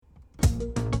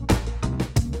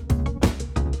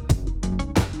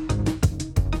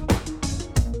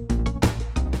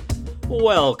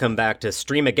Welcome back to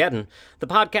Streamageddon, the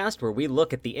podcast where we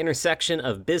look at the intersection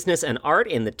of business and art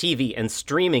in the TV and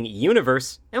streaming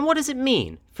universe, and what does it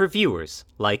mean for viewers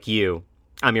like you.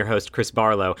 I'm your host, Chris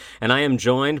Barlow, and I am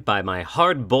joined by my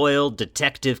hard-boiled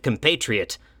detective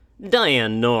compatriot,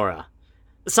 Diane Nora.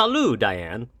 Salut,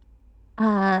 Diane.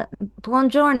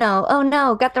 Buongiorno. Oh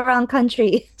no, got the wrong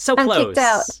country. So I'm close. kicked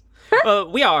out.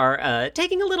 We are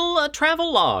taking a little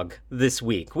travel log this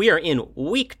week. We are in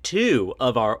week 2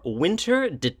 of our winter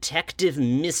detective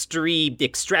mystery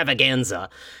extravaganza.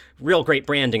 Real great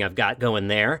branding I've got going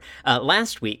there.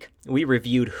 Last week, we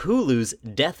reviewed Hulu's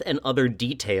Death and Other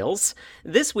Details.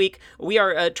 This week, we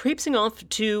are traipsing off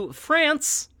to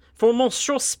France for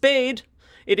Monsieur Spade.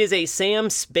 It is a Sam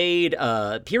Spade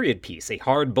period piece, a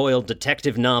hard-boiled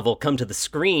detective novel come to the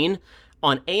screen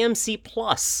on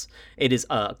AMC+. It is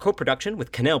a co-production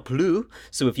with Canal Plus,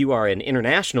 so if you are an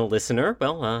international listener,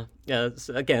 well,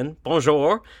 again,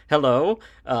 bonjour, hello,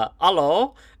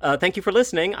 allo, thank you for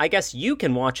listening. I guess you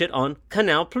can watch it on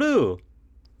Canal Plus.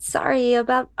 Sorry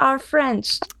about our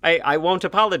French. I won't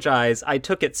apologize. I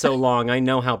took it so long. I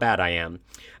know how bad I am.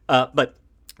 But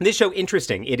this show,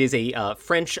 interesting. It is a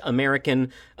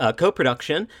French-American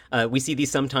co-production. We see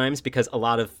these sometimes because a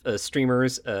lot of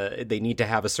streamers, they need to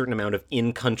have a certain amount of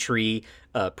in-country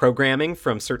programming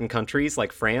from certain countries,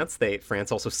 like France.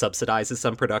 France also subsidizes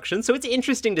some productions. So it's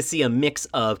interesting to see a mix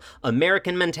of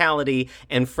American mentality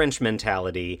and French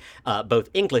mentality, both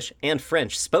English and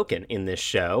French spoken in this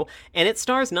show. And it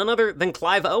stars none other than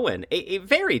Clive Owen, a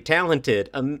very talented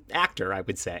actor, I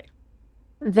would say.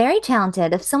 Very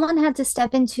talented. If someone had to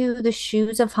step into the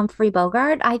shoes of Humphrey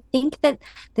Bogart, I think that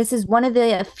this is one of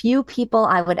the few people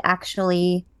I would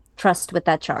actually trust with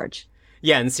that charge.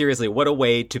 Yeah, and seriously, what a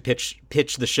way to pitch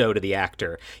the show to the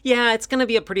actor. Yeah, it's going to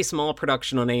be a pretty small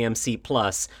production on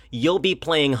AMC+. You'll be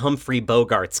playing Humphrey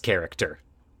Bogart's character.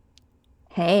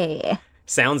 Hey.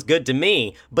 Sounds good to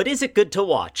me, but is it good to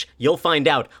watch? You'll find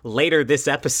out later this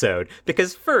episode,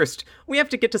 because first, we have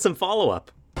to get to some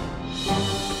follow-up.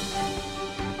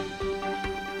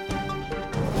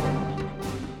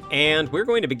 And we're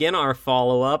going to begin our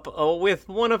follow-up with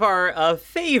one of our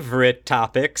favorite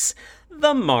topics,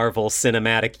 the Marvel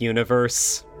Cinematic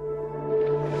Universe.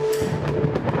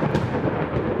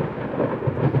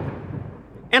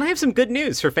 And I have some good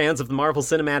news for fans of the Marvel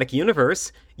Cinematic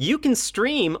Universe. You can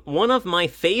stream one of my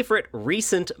favorite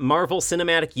recent Marvel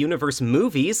Cinematic Universe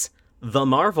movies, The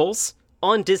Marvels,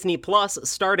 on Disney Plus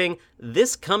starting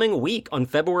this coming week on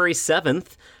February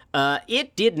 7th.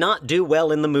 It did not do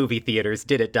well in the movie theaters,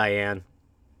 did it, Diane?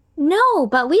 No,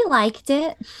 but we liked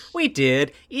it. We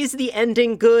did. Is the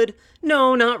ending good?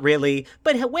 No, not really.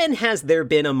 But when has there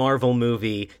been a Marvel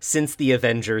movie since the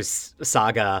Avengers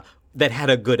saga that had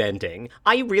a good ending?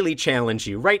 I really challenge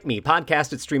you. Write me,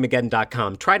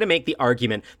 podcast@streamageddon.com. Try to make the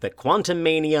argument that Quantum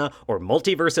Mania or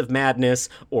Multiverse of Madness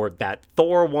or that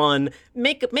Thor one,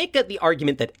 make the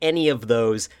argument that any of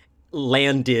those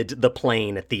landed the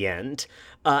plane at the end.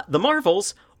 The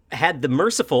Marvels had the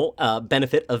merciful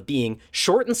benefit of being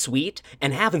short and sweet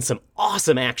and having some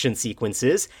awesome action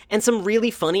sequences and some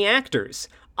really funny actors.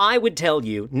 I would tell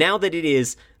you, now that it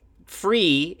is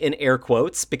free, in air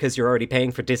quotes, because you're already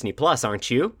paying for Disney Plus, aren't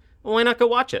you? Why not go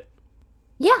watch it?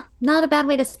 Yeah, not a bad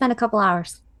way to spend a couple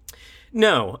hours.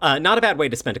 No, not a bad way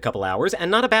to spend a couple hours, and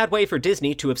not a bad way for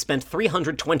Disney to have spent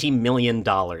 $320 million,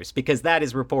 because that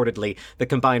is reportedly the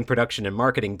combined production and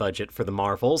marketing budget for the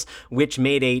Marvels, which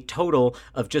made a total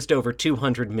of just over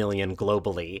 $200 million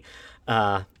globally.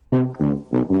 But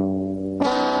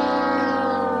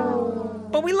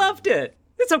we loved it.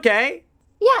 It's okay.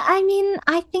 Yeah, I mean,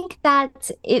 I think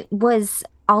that it was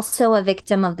also a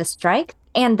victim of the strike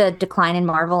and the decline in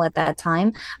Marvel at that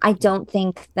time. I don't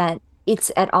think that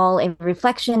it's at all a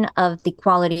reflection of the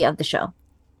quality of the show.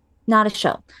 Not a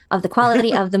show, of the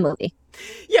quality of the movie.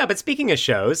 Yeah, but speaking of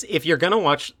shows, if you're going to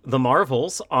watch The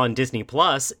Marvels on Disney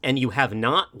Plus and you have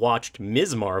not watched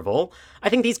Ms. Marvel, I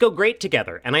think these go great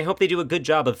together, and I hope they do a good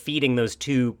job of feeding those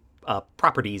two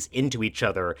properties into each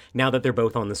other now that they're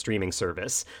both on the streaming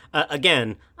service.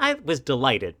 Again, I was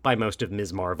delighted by most of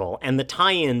Ms. Marvel, and the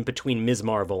tie-in between Ms.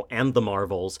 Marvel and The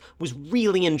Marvels was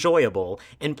really enjoyable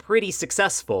and pretty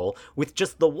successful, with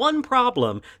just the one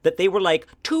problem that they were like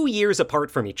 2 years apart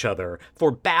from each other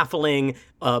for baffling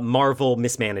Marvel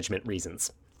mismanagement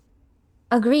reasons.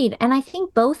 Agreed. And I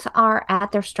think both are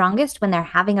at their strongest when they're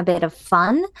having a bit of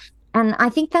fun. And I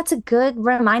think that's a good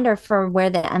reminder for where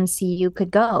the MCU could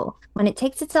go. When it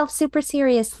takes itself super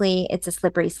seriously, it's a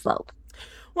slippery slope.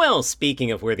 Well,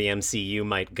 speaking of where the MCU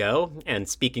might go, and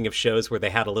speaking of shows where they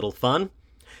had a little fun,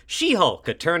 She-Hulk,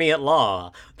 Attorney at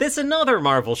Law. This another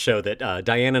Marvel show that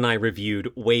Diane and I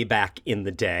reviewed way back in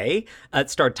the day. It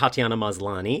starred Tatiana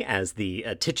Maslany as the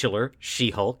titular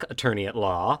She-Hulk, Attorney at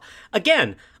Law.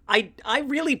 Again, I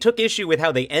really took issue with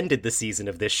how they ended the season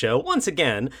of this show. Once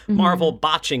again, Marvel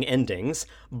botching endings,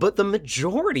 but the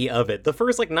majority of it, the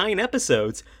first 9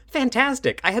 episodes,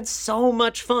 fantastic. I had so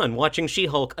much fun watching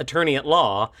She-Hulk Attorney at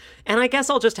Law, and I guess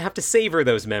I'll just have to savor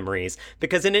those memories,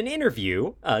 because in an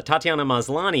interview, Tatiana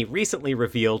Maslany recently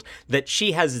revealed that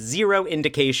she has zero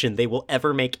indication they will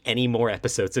ever make any more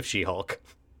episodes of She-Hulk.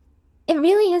 It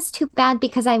really is too bad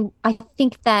because I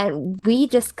think that we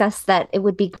discussed that it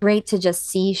would be great to just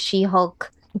see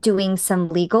She-Hulk doing some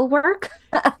legal work.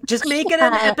 Just make it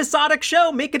an episodic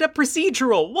show. Make it a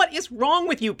procedural. What is wrong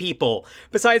with you people?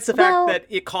 Besides the fact that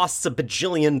it costs $1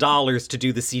 bajillion to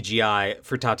do the CGI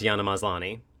for Tatiana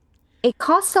Maslany. It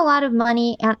costs a lot of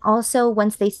money, and also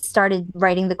once they started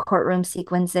writing the courtroom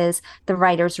sequences, the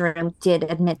writers' room did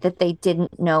admit that they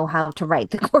didn't know how to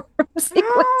write the courtroom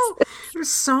sequences. There's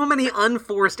so many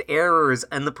unforced errors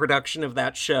in the production of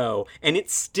that show, and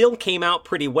it still came out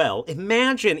pretty well.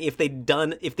 Imagine if they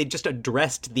just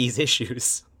addressed these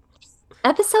issues.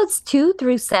 Episodes 2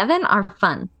 through 7 are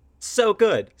fun. So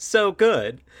good, so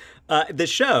good. The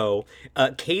show,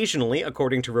 occasionally,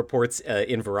 according to reports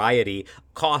in Variety,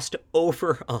 cost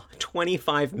over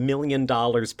 $25 million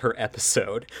per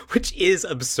episode, which is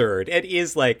absurd. It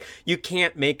is you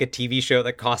can't make a TV show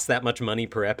that costs that much money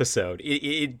per episode.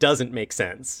 It doesn't make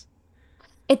sense.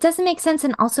 It doesn't make sense.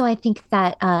 And also, I think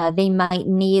that they might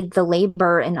need the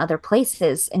labor in other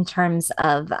places in terms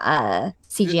of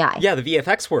CGI. Yeah, the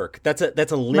VFX work. That's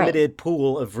a limited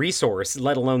pool of resource,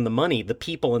 let alone the money, the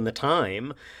people, and the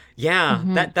time.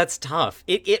 Yeah, that's tough.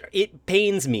 It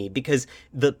pains me because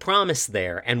the promise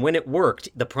there, and when it worked,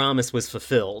 the promise was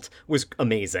fulfilled, was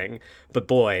amazing. But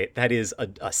boy, that is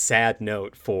a sad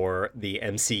note for the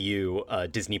MCU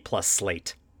Disney Plus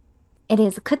slate. It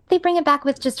is. Could they bring it back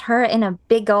with just her in a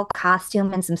big old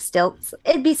costume and some stilts?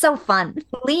 It'd be so fun.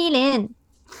 Lean in.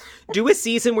 Do a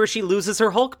season where she loses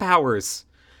her Hulk powers.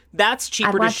 That's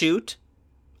cheaper to shoot.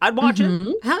 I'd watch it.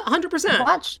 100%.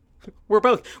 Watch. We're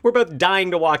both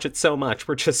dying to watch it so much.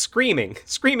 We're just screaming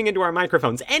into our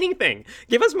microphones. Anything.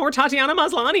 Give us more Tatiana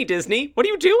Maslany, Disney. What are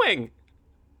you doing?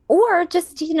 Or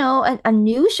just, a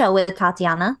new show with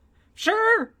Tatiana.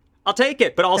 Sure. I'll take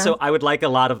it. But also, I would like a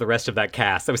lot of the rest of that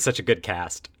cast. That was such a good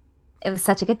cast. It was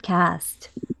such a good cast.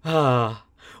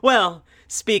 Well,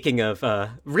 speaking of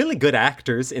really good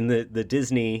actors in the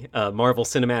Disney Marvel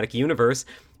Cinematic Universe,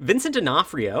 Vincent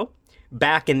D'Onofrio,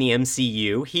 back in the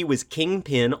MCU, he was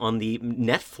Kingpin on the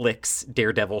Netflix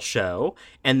Daredevil show,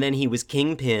 and then he was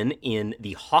Kingpin in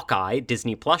the Hawkeye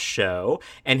Disney Plus show,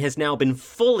 and has now been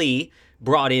fully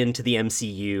brought into the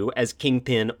MCU as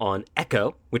Kingpin on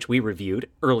Echo, which we reviewed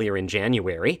earlier in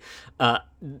January.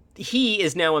 He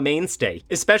is now a mainstay,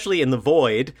 especially in The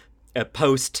Void,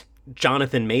 post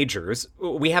Jonathan Majors.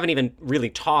 We haven't even really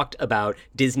talked about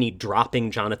Disney dropping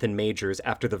Jonathan Majors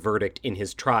after the verdict in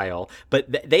his trial,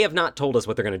 but they have not told us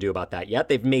what they're going to do about that yet.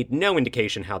 They've made no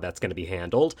indication how that's going to be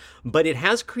handled, but it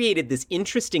has created this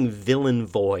interesting villain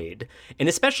void, and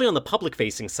especially on the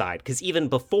public-facing side, because even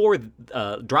before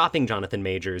dropping Jonathan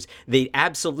Majors, they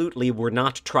absolutely were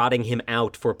not trotting him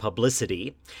out for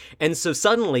publicity. And so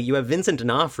suddenly you have Vincent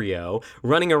D'Onofrio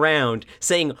running around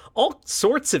saying all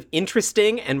sorts of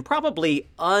interesting and probably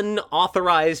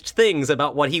unauthorized things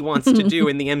about what he wants to do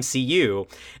in the MCU.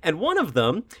 And one of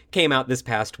them came out this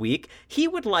past week. He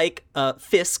would like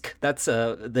Fisk, that's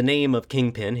the name of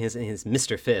Kingpin, his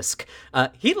Mr. Fisk.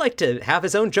 He'd like to have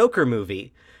his own Joker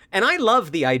movie. And I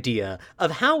love the idea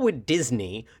of how would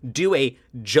Disney do a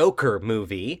Joker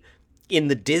movie in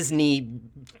the Disney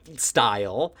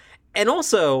style. And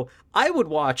also, I would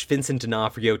watch Vincent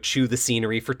D'Onofrio chew the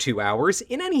scenery for 2 hours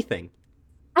in anything.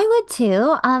 I would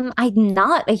too. I'm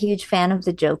not a huge fan of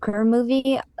the Joker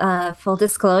movie. Full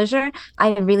disclosure,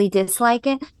 I really dislike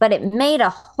it, but it made a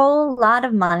whole lot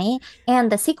of money, and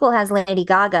the sequel has Lady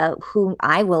Gaga, who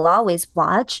I will always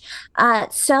watch.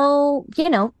 So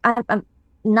I'm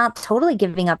not totally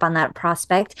giving up on that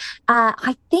prospect.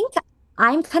 I think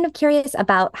I'm kind of curious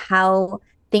about how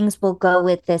things will go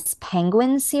with this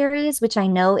Penguin series, which I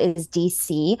know is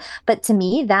DC. But to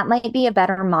me, that might be a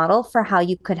better model for how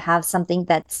you could have something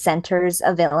that centers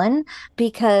a villain,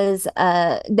 because,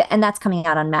 and that's coming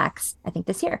out on Max, I think,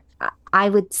 this year. I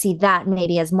would see that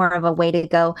maybe as more of a way to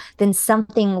go than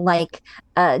something like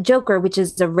Joker, which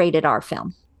is a rated R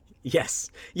film. Yes.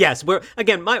 Where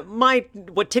again, my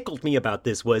what tickled me about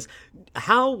this was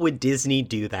how would Disney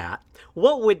do that?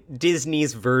 What would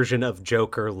Disney's version of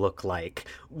Joker look like?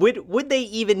 Would they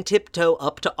even tiptoe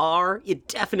up to R? It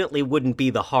definitely wouldn't be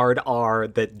the hard R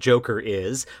that Joker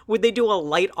is. Would they do a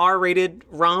light R-rated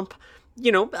romp?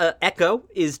 Echo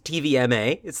is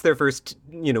TVMA. It's their first,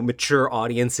 mature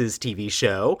audiences TV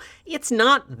show. It's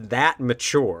not that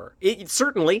mature. It's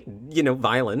certainly,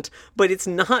 violent, but it's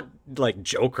not like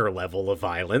Joker level of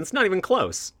violence. Not even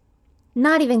close.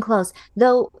 Not even close.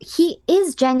 Though he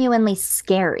is genuinely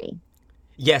scary.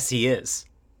 Yes, he is.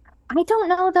 I don't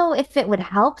know, though, if it would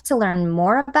help to learn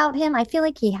more about him. I feel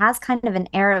like he has kind of an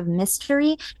air of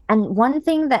mystery. And one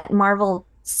thing that Marvel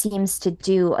seems to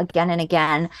do again and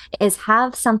again is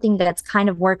have something that's kind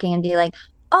of working and be like,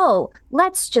 oh,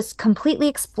 let's just completely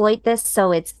exploit this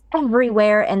so it's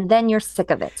everywhere and then you're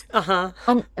sick of it. Uh-huh.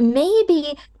 And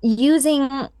maybe using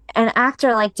an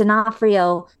actor like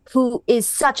D'Onofrio, who is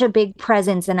such a big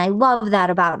presence, and I love that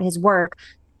about his work,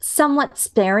 somewhat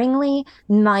sparingly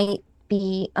might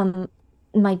be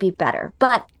better.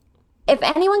 But if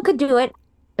anyone could do it,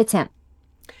 it's him.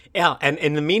 Yeah, and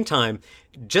in the meantime,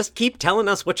 just keep telling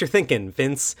us what you're thinking,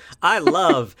 Vince. I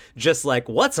love just like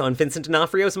what's on Vincent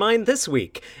D'Onofrio's mind this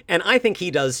week. And I think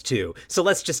he does too. So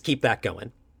let's just keep that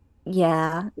going.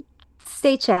 Yeah.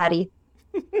 Stay chatty.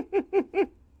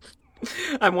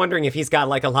 I'm wondering if he's got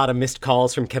like a lot of missed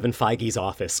calls from Kevin Feige's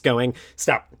office going,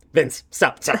 stop, Vince,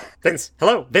 stop, Vince,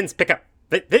 hello, Vince, pick up.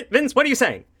 Vince, what are you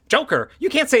saying? Joker, you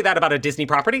can't say that about a Disney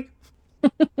property.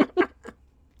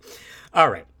 All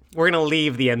right. We're going to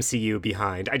leave the MCU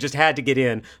behind. I just had to get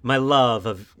in my love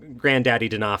of Granddaddy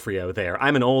D'Onofrio there.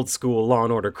 I'm an old school Law &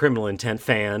 Order Criminal Intent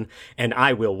fan, and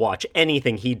I will watch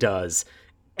anything he does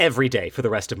every day for the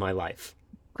rest of my life.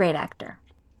 Great actor.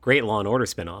 Great Law & Order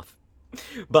spinoff.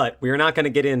 But we are not going to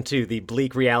get into the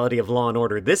bleak reality of Law &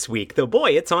 Order this week, though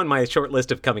boy, it's on my short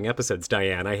list of coming episodes,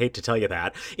 Diane. I hate to tell you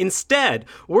that. Instead,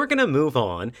 we're going to move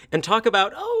on and talk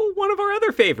about, one of our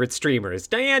other favorite streamers.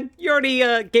 Diane, you already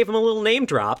gave him a little name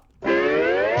drop.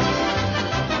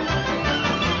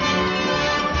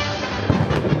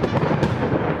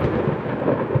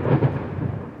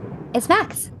 It's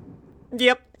Max.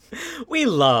 Yep. We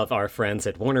love our friends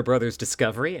at Warner Brothers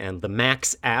Discovery and the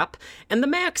Max app. And the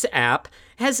Max app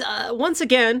has once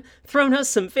again thrown us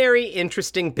some very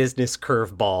interesting business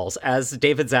curveballs, as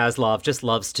David Zaslav just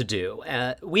loves to do.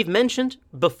 We've mentioned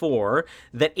before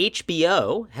that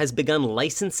HBO has begun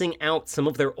licensing out some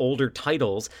of their older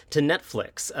titles to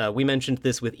Netflix. We mentioned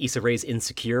this with Issa Rae's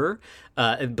Insecure.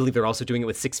 I believe they're also doing it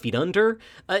with 6 Feet Under.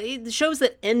 Shows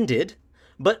that ended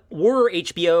but were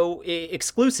HBO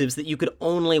exclusives that you could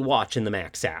only watch in the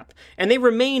Max app. And they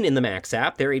remain in the Max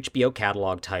app, they're HBO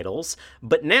catalog titles,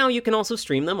 but now you can also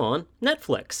stream them on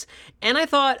Netflix. And I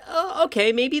thought,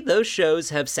 okay, maybe those shows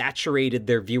have saturated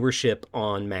their viewership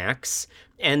on Max,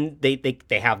 and they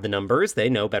have the numbers, they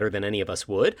know better than any of us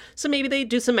would, so maybe they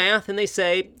do some math and they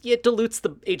say, it dilutes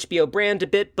the HBO brand a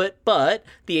bit, but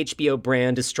the HBO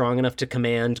brand is strong enough to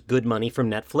command good money from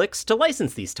Netflix to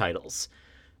license these titles.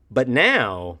 But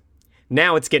now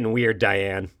it's getting weird,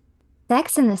 Diane.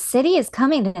 Sex and the City is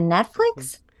coming to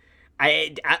Netflix?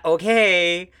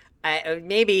 Okay.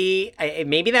 Maybe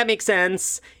that makes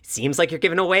sense. Seems like you're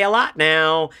giving away a lot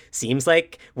now. Seems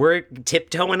like we're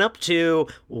tiptoeing up to,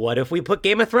 what if we put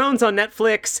Game of Thrones on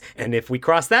Netflix? And if we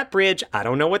cross that bridge, I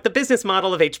don't know what the business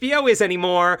model of HBO is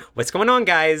anymore. What's going on,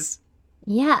 guys?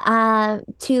 Yeah,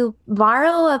 to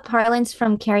borrow a parlance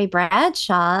from Carrie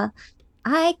Bradshaw,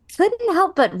 I couldn't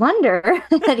help but wonder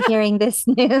at hearing this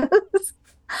news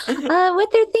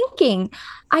what they're thinking.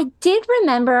 I did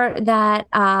remember that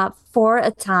for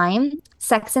a time,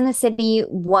 Sex and the City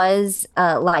was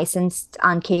licensed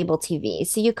on cable TV.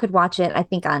 So you could watch it, I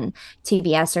think, on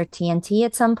TBS or TNT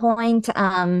at some point.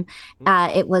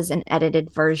 It was an edited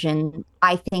version.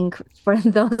 I think for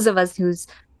those of us whose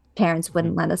parents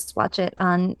wouldn't let us watch it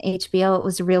on HBO, it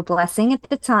was a real blessing at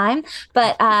the time.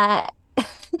 But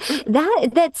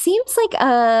that seems like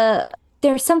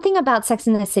there's something about Sex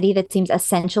and the City that seems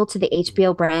essential to the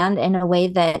HBO brand in a way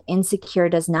that Insecure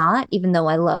does not, even though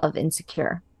I love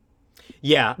Insecure.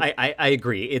 Yeah, I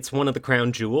agree. It's one of the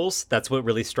crown jewels. That's what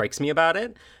really strikes me about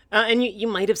it. And you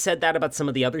might have said that about some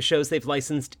of the other shows they've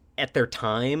licensed at their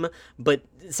time, but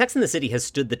Sex and the City has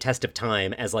stood the test of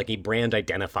time as like a brand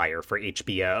identifier for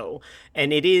HBO.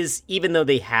 And it is, even though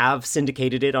they have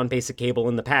syndicated it on basic cable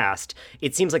in the past,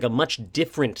 it seems like a much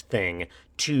different thing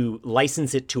to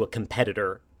license it to a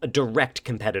competitor, a direct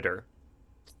competitor.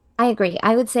 I agree.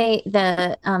 I would say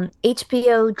the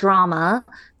HBO drama,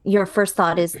 your first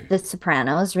thought is The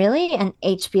Sopranos, really, and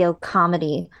HBO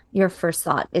comedy, your first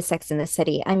thought is Sex and the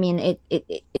City. I mean,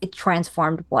 it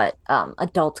transformed what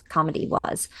adult comedy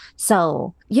was.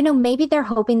 So, maybe they're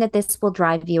hoping that this will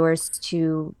drive viewers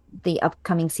to the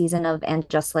upcoming season of And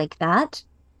Just Like That.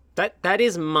 That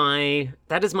is my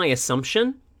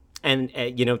assumption, and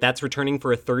that's returning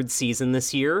for a third season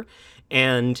this year,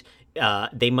 and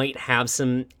they might have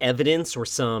some evidence or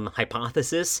some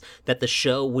hypothesis that the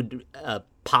show would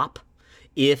pop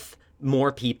if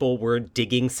more people were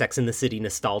digging Sex and the City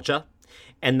nostalgia.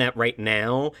 And that right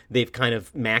now they've kind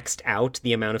of maxed out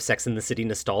the amount of Sex and the City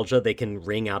nostalgia they can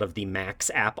wring out of the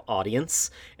Max app audience.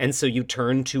 And so you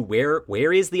turn to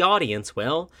where is the audience?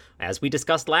 Well, as we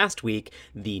discussed last week,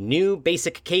 the new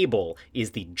basic cable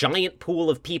is the giant pool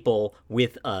of people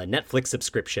with a Netflix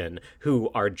subscription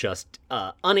who are just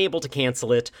unable to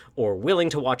cancel it or willing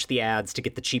to watch the ads to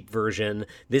get the cheap version.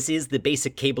 This is the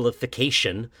basic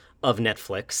cableification of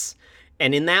Netflix.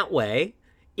 And in that way,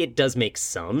 it does make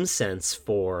some sense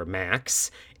for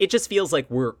Max. It just feels like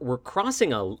we're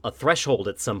crossing a threshold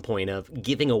at some point of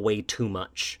giving away too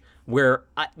much, where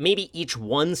maybe each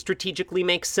one strategically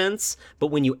makes sense, but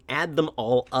when you add them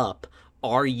all up,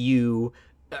 are you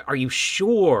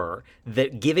sure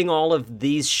that giving all of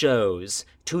these shows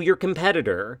to your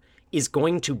competitor is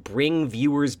going to bring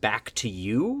viewers back to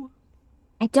you?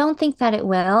 I don't think that it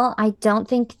will. I don't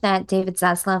think that David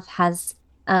Zaslav has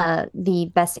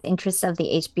the best interests of the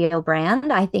HBO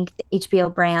brand. I think the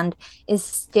HBO brand is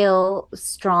still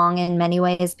strong in many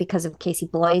ways because of Casey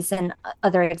Bloys and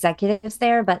other executives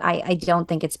there, but I don't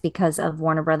think it's because of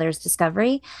Warner Brothers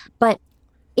Discovery. But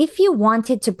if you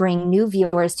wanted to bring new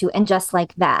viewers to And Just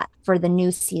Like That for the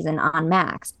new season on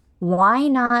Max, why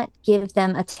not give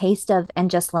them a taste of And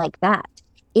Just Like That?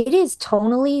 It is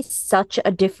tonally such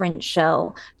a different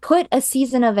show. Put a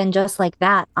season of And Just Like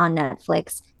That on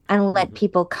Netflix and let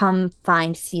people come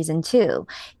find season two.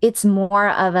 It's more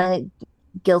of a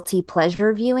guilty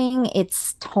pleasure viewing.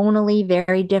 It's tonally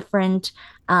very different.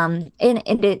 And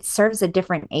it serves a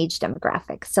different age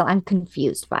demographic. So I'm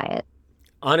confused by it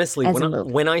Honestly, as when a I,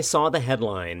 movie. when I saw the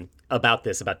headline about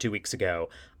this about 2 weeks ago,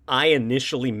 I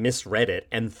initially misread it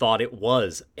and thought it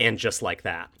was And Just Like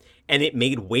That. And it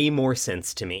made way more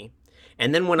sense to me.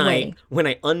 And then when I Way. when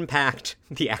I unpacked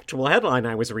the actual headline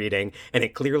I was reading and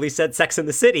it clearly said Sex and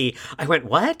the City, I went,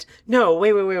 "What? No,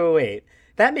 wait.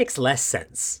 That makes less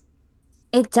sense."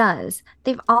 It does.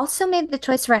 They've also made the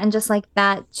choice for And Just Like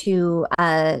That to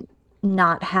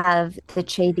not have the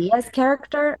Che Diaz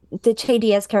character. The Che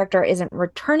Diaz character isn't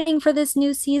returning for this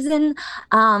new season.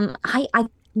 I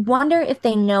wonder if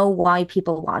they know why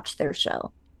people watch their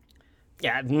show.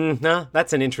 Yeah, no,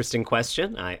 that's an interesting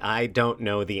question. I don't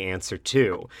know the answer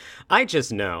to. I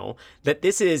just know that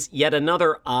this is yet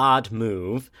another odd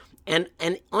move, and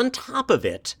on top of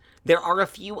it, there are a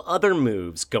few other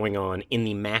moves going on in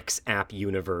the Max app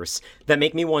universe that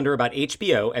make me wonder about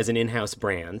HBO as an in-house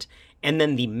brand, and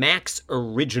then the Max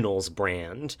Originals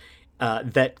brand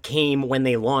that came when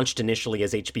they launched initially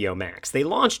as HBO Max. They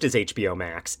launched as HBO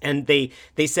Max, and they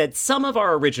said some of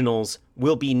our originals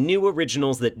will be new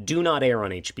originals that do not air on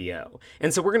HBO.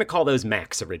 And so we're going to call those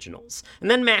Max Originals.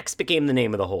 And then Max became the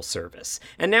name of the whole service.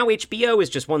 And now HBO is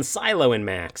just one silo in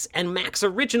Max, and Max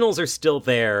Originals are still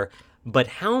there, but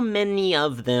how many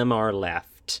of them are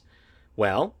left?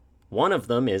 Well, one of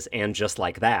them is And Just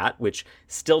Like That, which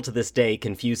still to this day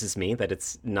confuses me that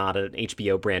it's not an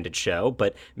HBO branded show,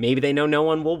 but maybe they know no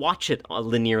one will watch it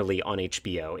linearly on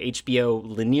HBO. HBO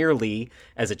linearly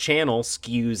as a channel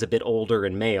skews a bit older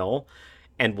and male,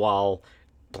 and while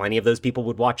plenty of those people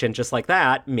would watch And Just Like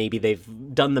That, maybe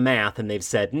they've done the math and they've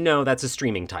said, no, that's a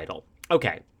streaming title.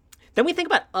 Okay. Then we think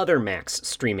about other Max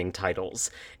streaming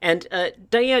titles. And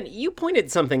Diane, you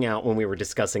pointed something out when we were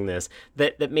discussing this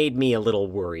that made me a little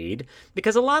worried,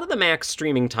 because a lot of the Max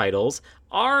streaming titles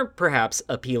are perhaps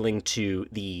appealing to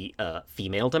the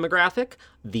female demographic,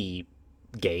 the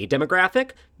gay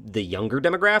demographic, the younger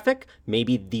demographic,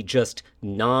 maybe the just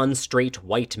non-straight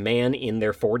white man in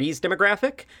their 40s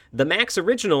demographic. The Max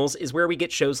Originals is where we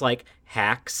get shows like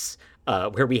Hacks,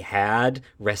 where we had,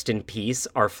 rest in peace,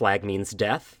 Our Flag Means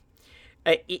Death.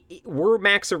 Were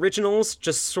Max Originals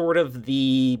just sort of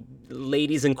the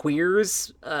ladies and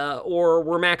queers, or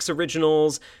were Max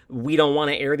Originals, we don't want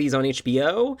to air these on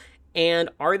HBO? And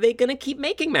are they going to keep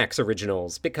making Max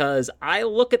Originals? Because I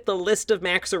look at the list of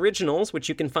Max Originals, which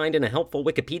you can find in a helpful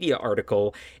Wikipedia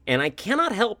article, and I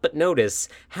cannot help but notice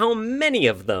how many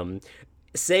of them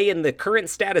say in the current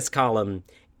status column,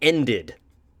 ended.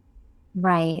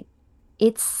 Right.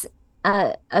 It's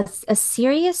a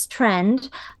serious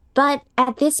trend. But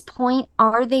at this point,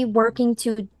 are they working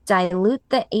to dilute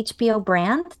the HBO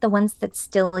brand, the ones that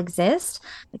still exist?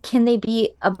 Can they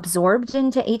be absorbed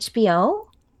into HBO?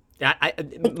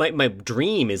 Like, My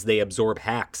dream is they absorb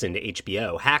Hacks into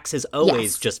HBO. Hacks has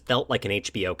always yes, just felt like an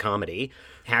HBO comedy.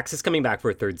 Hacks is coming back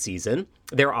for a third season.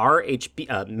 There are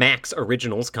Max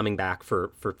originals coming back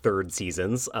for third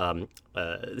seasons.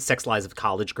 Sex Lives of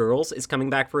College Girls is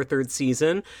coming back for a third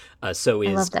season. So I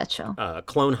is love that show.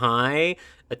 Clone High.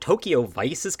 Tokyo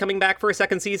Vice is coming back for a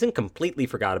second season. Completely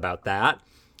forgot about that.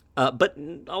 But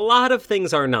a lot of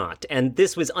things are not. And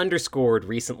this was underscored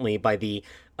recently by the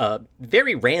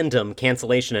very random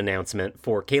cancellation announcement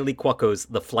for Kaylee Cuoco's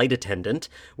The Flight Attendant,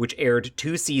 which aired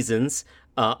 2 seasons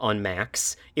on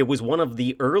Max. It was one of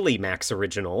the early Max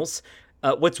originals.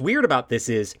 What's weird about this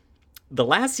is the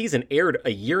last season aired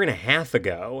a year and a half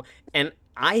ago, and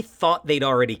I thought they'd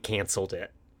already canceled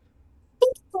it.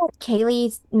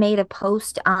 Kaylee made a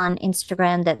post on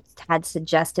Instagram that had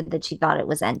suggested that she thought it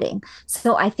was ending.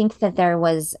 So I think that there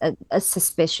was a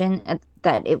suspicion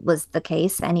that it was the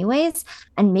case anyways.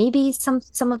 And maybe some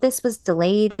of this was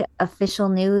delayed official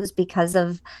news because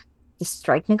of the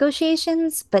strike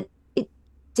negotiations, but it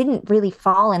didn't really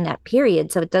fall in that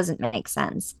period, so it doesn't make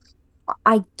sense.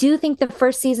 I do think the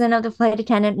first season of The Flight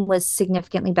Attendant was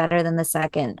significantly better than the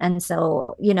second. And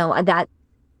so, that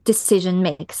decision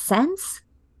makes sense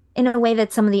in a way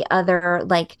that some of the other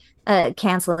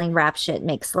canceling rap shit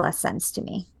makes less sense to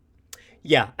me.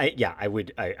 I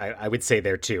would say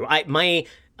there too. My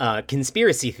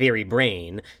conspiracy theory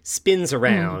brain spins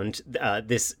around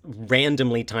this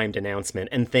randomly timed announcement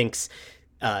and thinks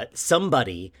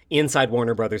somebody inside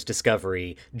Warner Brothers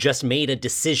Discovery just made a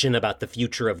decision about the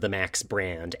future of the Max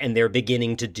brand, and they're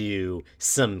beginning to do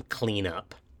some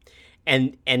cleanup.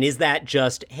 And is that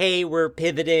just, hey, we're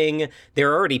pivoting?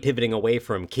 They're already pivoting away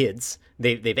from kids.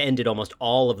 They've ended almost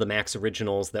all of the Max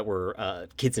originals that were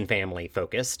kids and family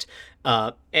focused.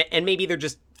 And maybe they're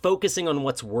just focusing on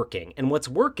what's working. And what's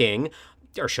working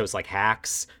are shows like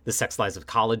Hacks, The Sex Lives of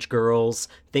College Girls,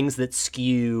 things that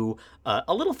skew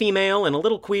a little female and a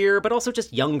little queer, but also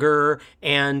just younger,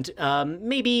 and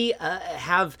maybe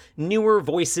have newer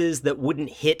voices that wouldn't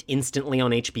hit instantly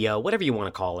on HBO, whatever you want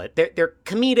to call it. They're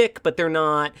comedic, but they're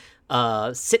not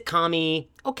sitcom-y.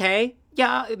 Okay,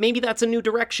 yeah, maybe that's a new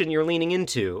direction you're leaning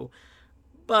into.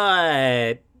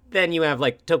 But then you have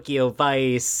like Tokyo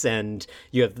Vice, and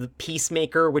you have The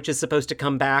Peacemaker, which is supposed to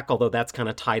come back, although that's kind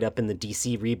of tied up in the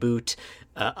DC reboot.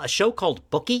 A show called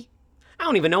Bookie. I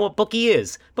don't even know what Bookie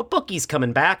is, but Bookie's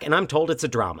coming back, and I'm told it's a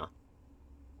drama.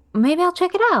 Maybe I'll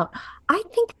check it out. I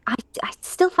think I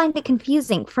still find it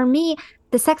confusing. For me,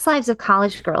 The Sex Lives of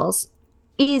College Girls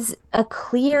is a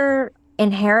clear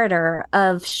inheritor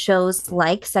of shows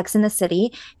like Sex in the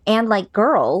City and like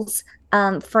Girls,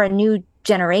 for a new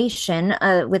generation,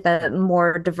 with a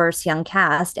more diverse young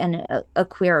cast and a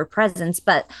queerer presence.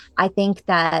 But I think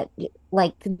that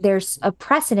there's a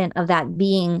precedent of that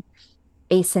being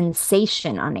a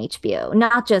sensation on HBO,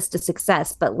 not just a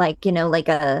success, but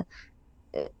a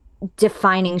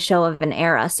defining show of an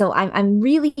era. So I'm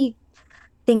really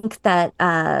think that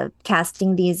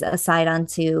casting these aside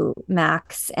onto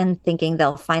Max and thinking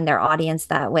they'll find their audience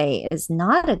that way is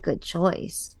not a good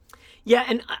choice. Yeah,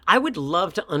 and I would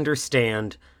love to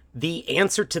understand the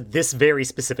answer to this very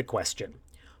specific question.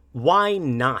 Why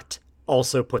not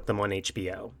also put them on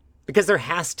HBO? Because there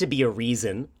has to be a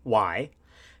reason why.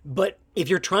 But if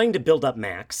you're trying to build up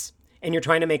Max, and you're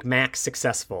trying to make Max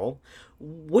successful,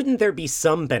 wouldn't there be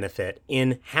some benefit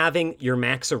in having your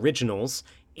Max originals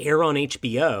air on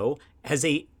HBO as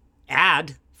a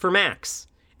ad for Max?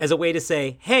 As a way to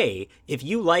say, hey, if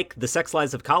you like The Sex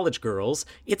Lives of College Girls,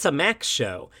 it's a Max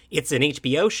show, it's an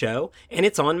HBO show, and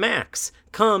it's on Max.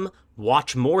 Come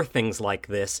watch more things like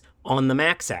this on the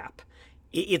Max app.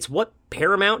 It's what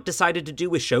Paramount decided to do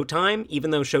with Showtime,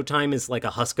 even though Showtime is like a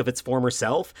husk of its former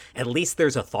self. At least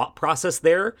there's a thought process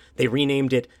there. They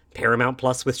renamed it Paramount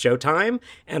Plus with Showtime,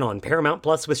 and on Paramount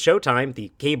Plus with Showtime,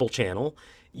 the cable channel,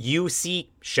 you see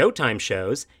Showtime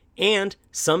shows and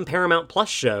some Paramount Plus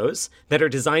shows that are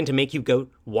designed to make you go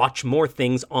watch more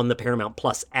things on the Paramount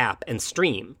Plus app and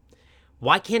stream.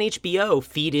 Why can't HBO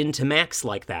feed into Max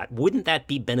like that? Wouldn't that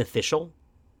be beneficial?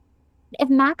 If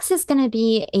Max is going to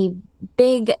be a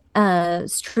big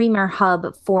streamer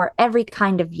hub for every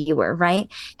kind of viewer, right?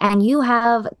 And you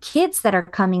have kids that are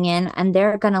coming in and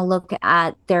they're going to look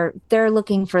at they're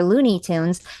looking for Looney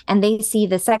Tunes, and they see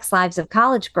The Sex Lives of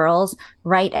College Girls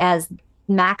right as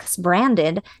Max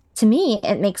branded. To me,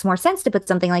 it makes more sense to put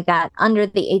something like that under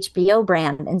the HBO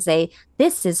brand and say,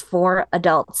 this is for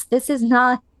adults. This is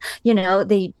not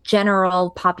the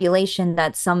general population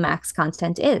that some Max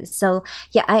content is. So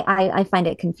yeah, I find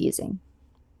it confusing.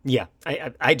 Yeah,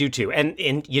 I do too. And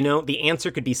the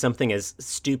answer could be something as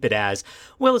stupid as,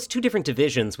 well, it's two different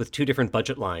divisions with two different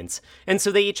budget lines, and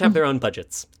so they each have their own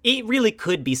budgets. It really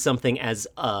could be something as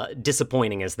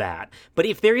disappointing as that. But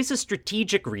if there is a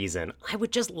strategic reason, I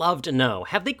would just love to know.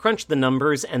 Have they crunched the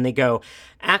numbers and they go,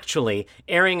 actually,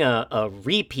 airing a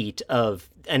repeat of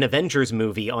an Avengers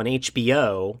movie on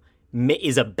HBO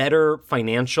is a better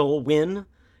financial win?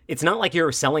 It's not like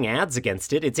you're selling ads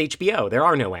against it. It's HBO. There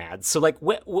are no ads. So, like,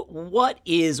 what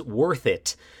is worth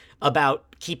it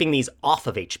about keeping these off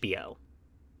of HBO?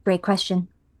 Great question.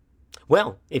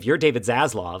 Well, if you're David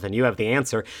Zaslav and you have the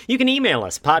answer, you can email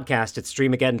us,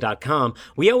 podcast@streamageddon.com.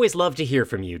 We always love to hear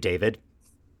from you, David.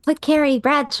 Put Carrie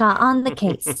Bradshaw on the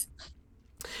case.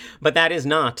 But that is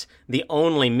not the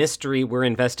only mystery we're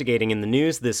investigating in the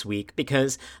news this week,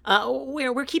 because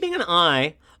we're keeping an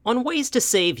eye on ways to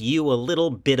save you a little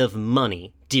bit of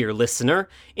money, dear listener,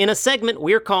 in a segment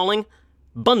we're calling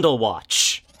Bundle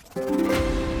Watch.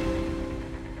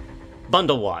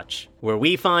 Bundle Watch, where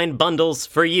we find bundles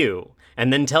for you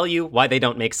and then tell you why they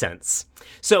don't make sense.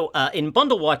 So in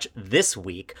Bundle Watch this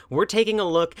week, we're taking a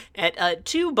look at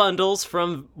two bundles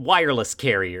from wireless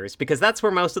carriers, because that's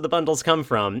where most of the bundles come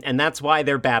from, and that's why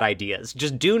they're bad ideas.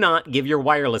 Just do not give your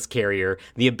wireless carrier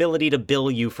the ability to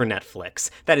bill you for Netflix.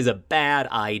 That is a bad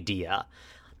idea.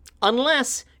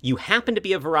 Unless you happen to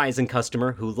be a Verizon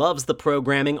customer who loves the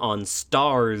programming on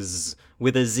Starz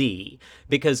with a Z,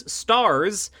 because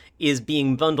Starz is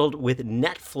being bundled with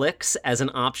Netflix as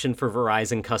an option for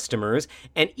Verizon customers,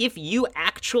 and if you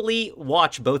actually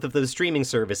watch both of those streaming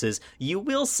services, you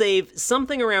will save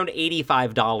something around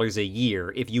 $85 a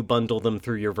year if you bundle them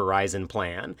through your Verizon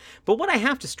plan. But what I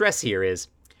have to stress here is,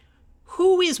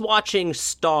 who is watching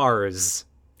Starz?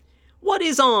 What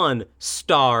is on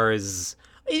Starz?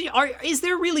 Is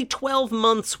there really 12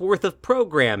 months worth of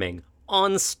programming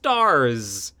on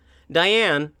Starz?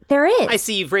 Diane? There is. I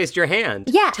see you've raised your hand.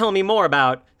 Yeah. Tell me more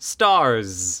about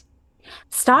Starz.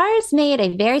 Starz made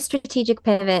a very strategic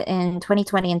pivot in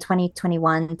 2020 and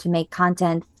 2021 to make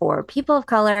content for people of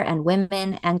color and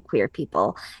women and queer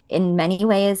people. In many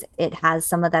ways, it has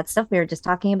some of that stuff we were just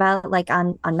talking about, like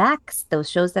on Max, those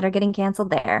shows that are getting canceled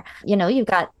there. You've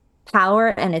got Power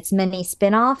and its many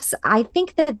spin-offs. I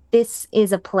think that this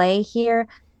is a play here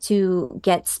to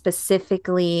get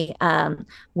specifically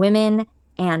women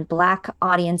and Black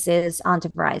audiences onto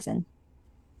Verizon.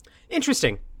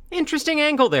 Interesting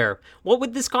angle there. What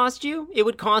would this cost you? It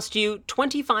would cost you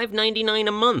 $25.99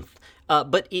 a month.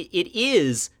 But it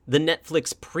is the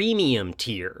Netflix premium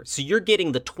tier. So you're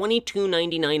getting the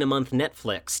 $22.99 a month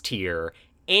Netflix tier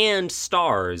and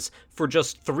Starz for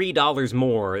just $3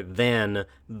 more than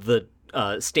the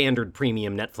standard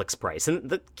premium Netflix price. And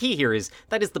the key here is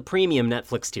that is the premium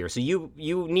Netflix tier. So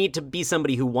you need to be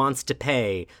somebody who wants to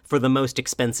pay for the most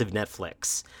expensive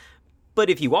Netflix. But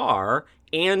if you are,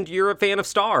 and you're a fan of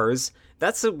Starz,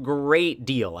 that's a great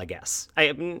deal, I guess.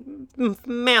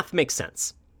 Math makes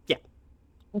sense. Yeah.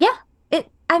 Yeah.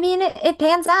 It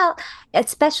pans out,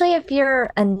 especially if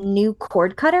you're a new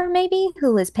cord cutter, maybe,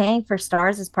 who is paying for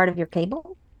Starz as part of your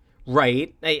cable.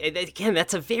 Right. Again,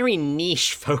 that's a very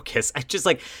niche focus. I just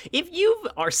if you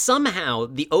are somehow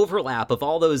the overlap of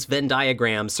all those Venn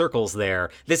diagram circles there,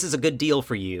 this is a good deal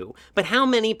for you. But how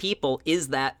many people is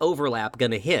that overlap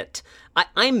going to hit?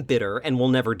 I'm bitter and will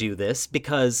never do this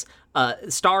because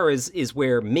Starz is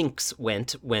where Minx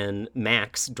went when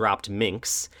Max dropped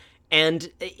Minx. And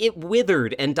it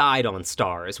withered and died on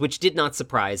Starz, which did not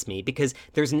surprise me because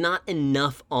there's not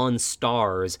enough on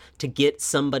Starz to get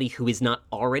somebody who is not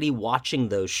already watching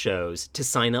those shows to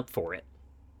sign up for it.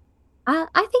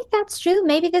 I think that's true.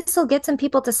 Maybe this will get some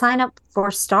people to sign up for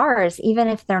Starz, even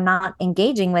if they're not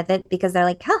engaging with it, because they're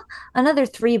like, another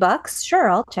 $3. Sure,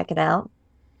 I'll check it out.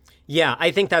 Yeah,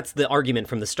 I think that's the argument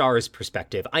from the Starz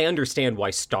perspective. I understand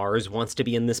why Starz wants to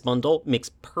be in this bundle.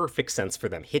 Makes perfect sense for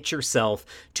them. Hitch yourself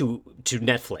to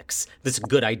Netflix. That's a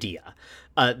good idea.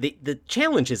 The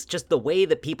challenge is just the way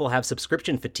that people have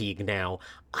subscription fatigue now.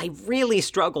 I really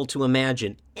struggle to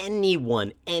imagine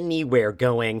anyone anywhere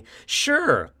going,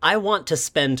 sure, I want to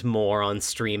spend more on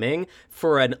streaming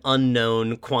for an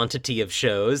unknown quantity of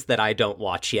shows that I don't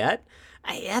watch yet.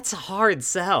 That's a hard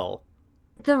sell.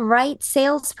 The right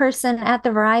salesperson at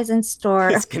the Verizon store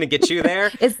is going to get you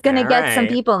there. Is going to get some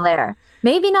people there.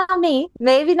 Maybe not me,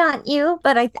 maybe not you,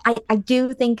 but I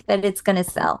do think that it's going to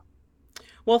sell.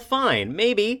 Well, fine.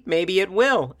 Maybe it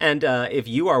will. And if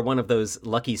you are one of those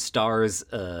Lucky Stars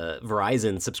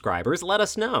Verizon subscribers, let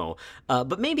us know.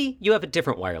 But maybe you have a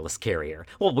different wireless carrier.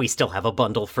 Well, we still have a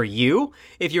bundle for you.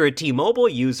 If you're a T-Mobile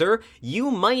user,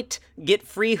 you might get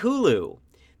free Hulu.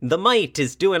 The Might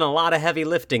is doing a lot of heavy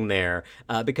lifting there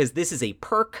because this is a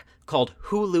perk called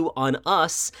Hulu on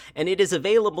Us, and it is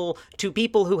available to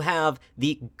people who have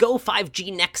the Go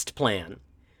 5G Next plan,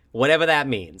 whatever that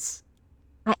means.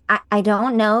 I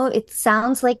don't know. It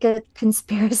sounds like a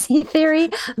conspiracy theory,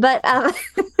 but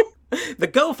the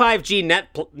Go 5G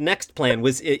Next plan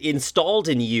was installed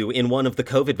in you in one of the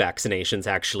COVID vaccinations,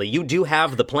 actually. You do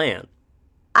have the plan.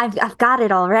 I've got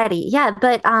it already. Yeah,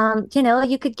 but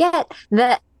you could get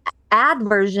the ad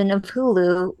version of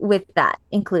Hulu with that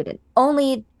included.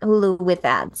 Only Hulu with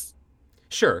ads.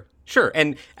 Sure.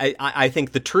 And I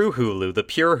think the true Hulu, the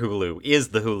pure Hulu, is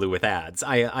the Hulu with ads.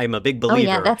 I'm a big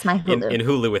believer that's my Hulu. In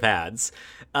Hulu with ads.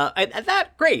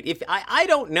 Great. If I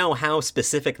don't know how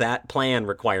specific that plan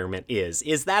requirement is.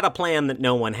 Is that a plan that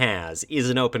no one has? Is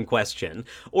an open question.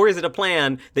 Or is it a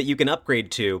plan that you can upgrade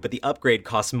to, but the upgrade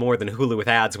costs more than Hulu with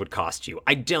ads would cost you?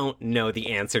 I don't know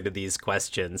the answer to these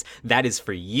questions. That is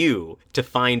for you to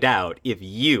find out if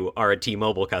you are a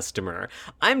T-Mobile customer.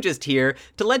 I'm just here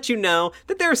to let you know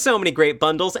that there are so many great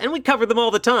bundles, and we cover them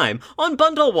all the time on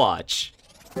Bundle Watch.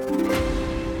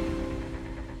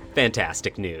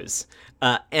 Fantastic news.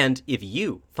 And if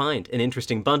you find an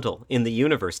interesting bundle in the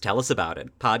universe, tell us about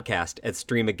it.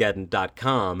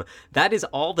 podcast@streamageddon.com. That is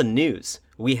all the news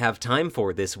we have time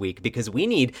for this week because we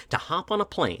need to hop on a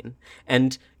plane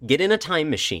and get in a time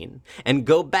machine and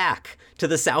go back to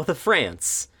the south of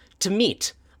France to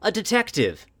meet a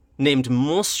detective named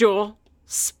Monsieur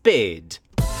Spade.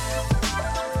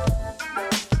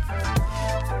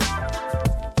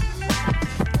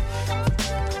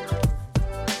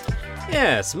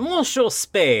 Yes, Monsieur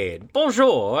Spade.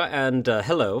 Bonjour and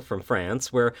hello from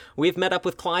France, where we've met up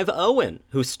with Clive Owen,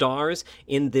 who stars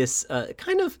in this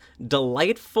kind of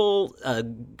delightful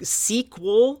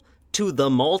sequel to The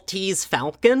Maltese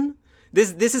Falcon.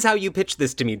 This is how you pitched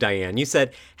this to me, Diane. You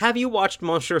said, have you watched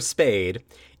Monsieur Spade?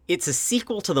 It's a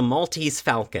sequel to The Maltese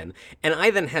Falcon. And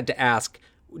I then had to ask,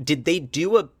 did they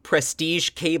do a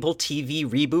prestige cable TV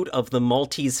reboot of The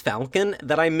Maltese Falcon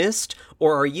that I missed?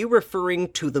 Or are you referring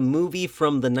to the movie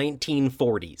from the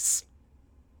 1940s?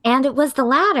 And it was the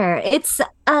latter. It's,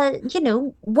 one of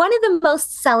the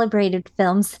most celebrated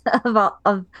films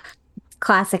of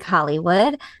classic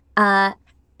Hollywood. And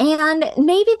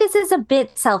maybe this is a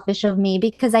bit selfish of me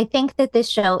because I think that this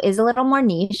show is a little more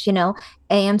niche.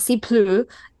 AMC Plus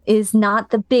is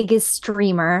not the biggest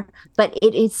streamer, but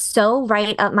it is so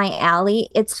right up my alley.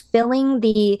 It's filling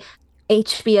the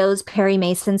HBO's Perry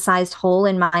Mason-sized hole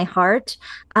in my heart.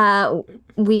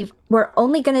 We're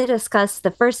only going to discuss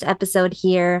the first episode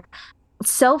here.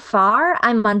 So far,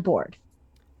 I'm on board.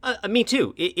 Me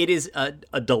too. It is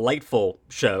a delightful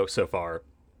show so far.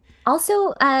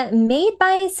 Also, made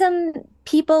by some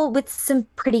people with some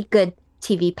pretty good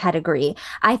TV pedigree.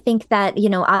 I think that,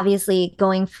 obviously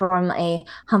going from a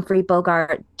Humphrey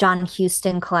Bogart, John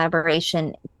Huston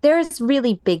collaboration, there's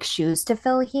really big shoes to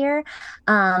fill here.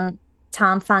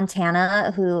 Tom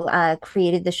Fontana, who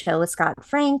created the show with Scott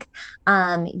Frank.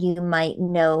 You might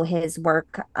know his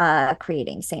work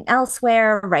creating St.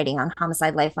 Elsewhere, writing on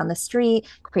Homicide: Life on the Street,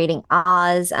 creating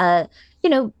Oz,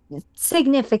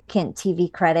 significant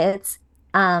TV credits.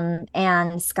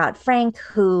 And Scott Frank,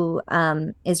 who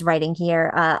is writing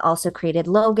here, also created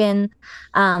Logan.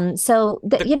 So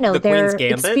their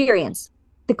experience,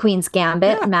 The Queen's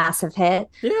Gambit, massive hit.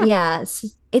 Yeah,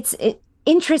 it's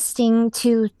interesting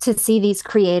to see these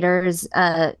creators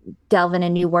delve into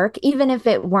new work, even if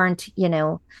it weren't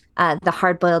the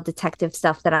hard-boiled detective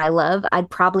stuff that I love. I'd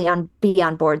probably be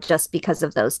on board just because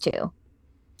of those two.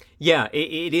 Yeah,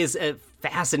 it is a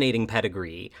fascinating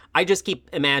pedigree. I just keep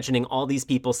imagining all these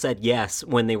people said yes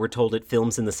when they were told it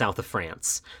films in the south of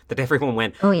France. That everyone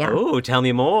went, oh, tell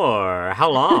me more.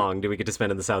 How long do we get to spend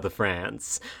in the south of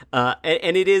France?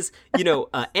 And it is,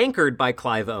 anchored by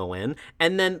Clive Owen.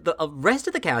 And then the rest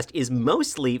of the cast is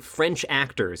mostly French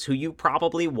actors who you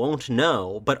probably won't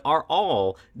know, but are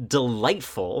all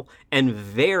delightful and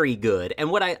very good. And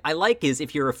what I like is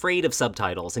if you're afraid of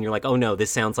subtitles and you're like, oh no,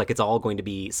 this sounds like it's all going to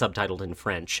be subtitled in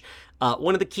French.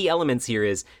 One of the key elements here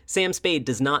is Sam Spade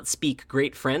does not speak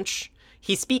great French.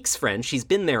 He speaks French, he's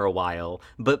been there a while,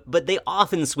 but they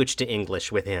often switch to English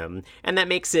with him, and that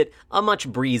makes it a much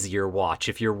breezier watch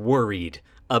if you're worried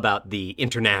about the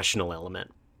international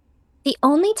element. The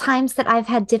only times that I've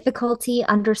had difficulty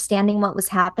understanding what was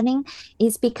happening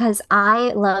is because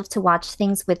I love to watch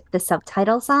things with the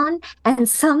subtitles on. And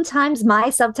sometimes my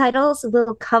subtitles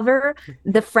will cover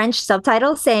the French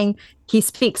subtitles saying he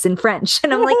speaks in French.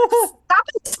 And I'm like, stop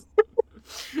it.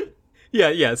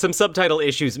 Yeah. Some subtitle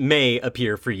issues may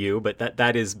appear for you, but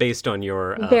that is based on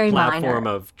your Very platform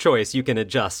minor. of choice. You can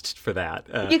adjust for that.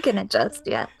 You can adjust,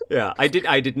 yeah. Yeah, I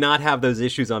did not have those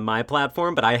issues on my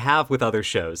platform, but I have with other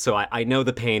shows, so I know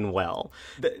the pain well.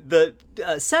 The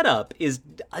setup is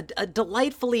a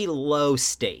delightfully low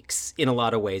stakes in a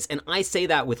lot of ways, and I say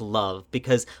that with love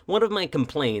because one of my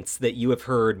complaints that you have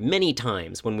heard many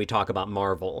times when we talk about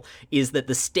Marvel is that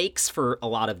the stakes for a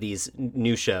lot of these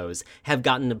new shows have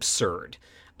gotten absurd.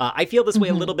 I feel this way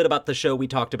a Hmm. little bit about the show we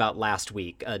talked about last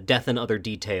week, Death and Other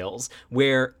Details,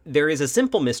 where there is a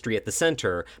simple mystery at the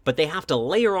center, but they have to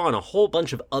layer on a whole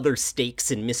bunch of other stakes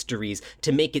and mysteries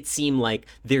to make it seem like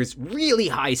there's really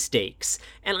high stakes.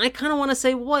 And I kind of want to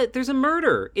say, what? There's a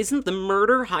murder. Isn't the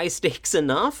murder high stakes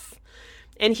enough?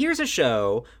 And here's a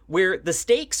show where the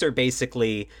stakes are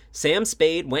basically Sam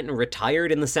Spade went and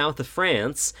retired in the south of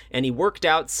France, and he worked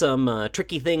out some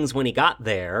tricky things when he got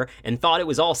there, and thought it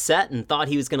was all set, and thought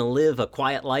he was going to live a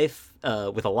quiet life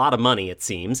with a lot of money, it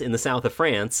seems, in the south of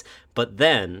France. But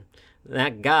then,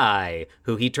 that guy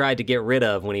who he tried to get rid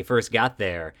of when he first got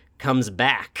there comes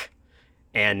back.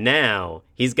 And now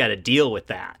he's got to deal with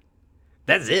that.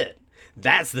 That's it.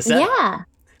 That's the setup. Yeah.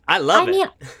 I I love it. mean,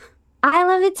 I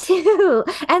love it too.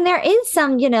 And there is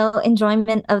some,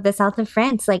 enjoyment of the South of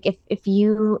France. Like if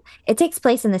you it takes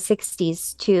place in the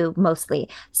 60s too, mostly.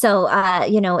 So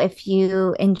if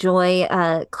you enjoy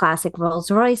classic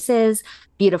Rolls Royces,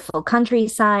 beautiful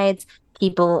countrysides,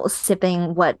 people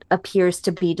sipping what appears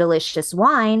to be delicious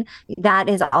wine, that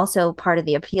is also part of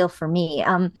the appeal for me.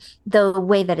 The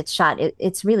way that it's shot,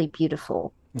 it's really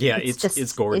beautiful. Yeah, It's it's just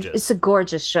it's gorgeous. a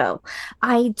gorgeous show.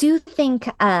 I do think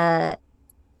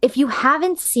if you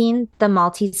haven't seen The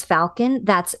Maltese Falcon,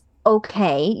 that's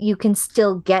okay. You can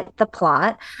still get the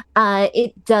plot.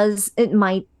 It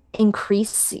might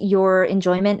increase your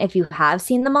enjoyment if you have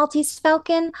seen The Maltese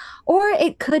Falcon, or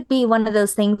it could be one of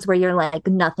those things where you're like,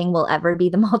 nothing will ever be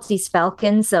The Maltese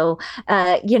Falcon. So,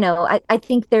 I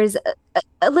think there's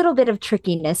a little bit of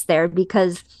trickiness there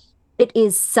because it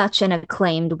is such an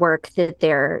acclaimed work that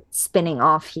they're spinning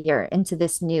off here into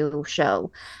this new show.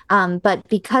 But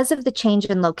because of the change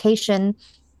in location,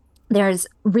 there's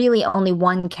really only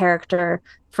one character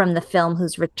from the film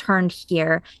who's returned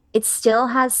here. It still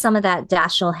has some of that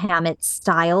Dashiell Hammett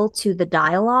style to the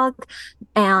dialogue,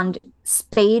 and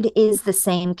Spade is the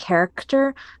same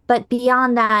character, but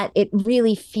beyond that, it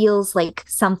really feels like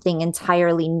something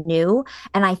entirely new.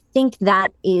 And I think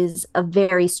that is a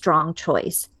very strong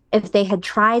choice. If they had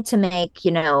tried to make,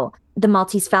 the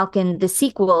Maltese Falcon, the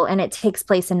sequel, and it takes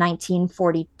place in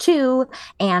 1942,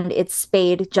 and it's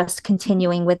Spade just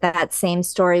continuing with that same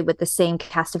story with the same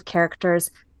cast of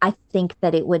characters, I think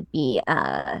that it would be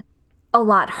a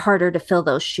lot harder to fill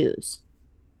those shoes.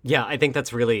 Yeah, I think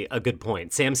that's really a good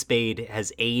point. Sam Spade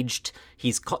has aged.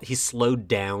 He's slowed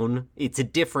down. It's a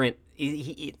different,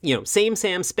 same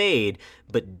Sam Spade,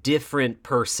 but different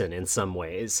person in some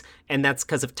ways, and that's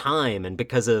because of time and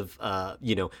because of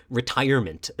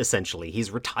retirement. Essentially, he's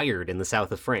retired in the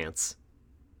south of France.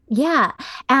 Yeah.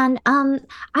 And I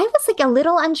was like a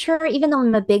little unsure, even though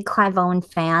I'm a big Clive Owen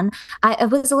fan. I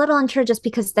was a little unsure just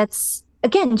because that's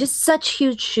again just such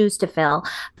huge shoes to fill.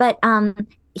 But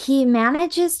he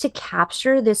manages to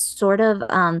capture this sort of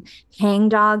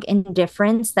hangdog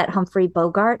indifference that Humphrey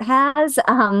Bogart has,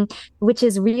 which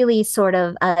is really sort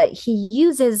of he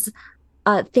uses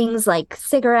things like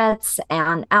cigarettes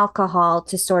and alcohol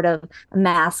to sort of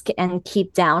mask and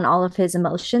keep down all of his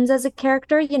emotions as a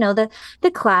character.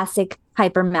 The classic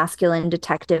hyper masculine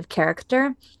detective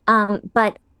character.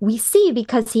 But we see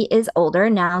because he is older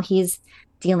now, he's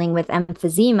dealing with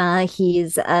emphysema.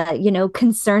 He's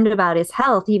concerned about his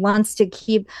health. He wants to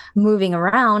keep moving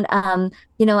around.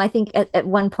 I think at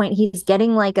one point he's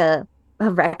getting like a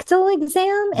rectal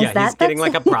exam. Is Yeah, he's that getting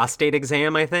that's like a prostate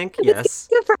exam, I think. Yes.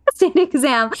 the prostate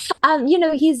exam.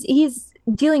 He's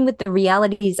dealing with the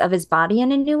realities of his body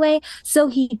in a new way. So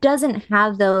he doesn't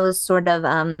have those sort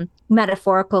of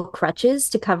metaphorical crutches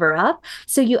to cover up.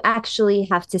 So you actually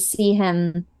have to see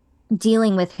him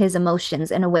dealing with his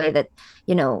emotions in a way that,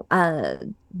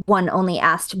 one only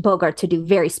asked Bogart to do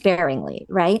very sparingly,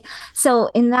 right? So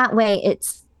in that way,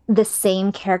 it's the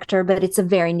same character, but it's a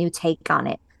very new take on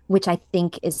it, which I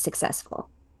think is successful.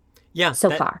 Yeah, so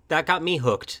that far. that got me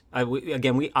hooked.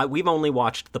 We've only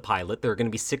watched the pilot. There are going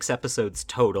to be 6 episodes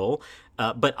total,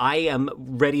 but I am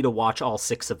ready to watch all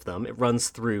 6 of them. It runs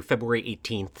through February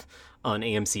 18th on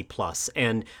AMC Plus,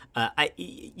 and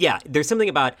yeah, there's something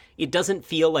about it. Doesn't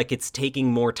feel like it's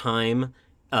taking more time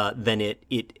than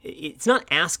it's not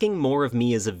asking more of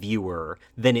me as a viewer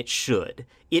than it should.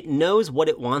 It knows what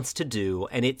it wants to do,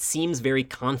 and it seems very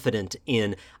confident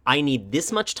in, I need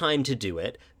this much time to do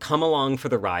it. Come along for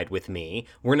the ride with me.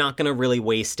 We're not going to really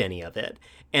waste any of it.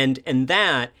 And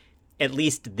that, at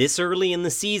least this early in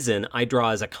the season, I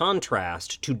draw as a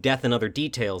contrast to Death and Other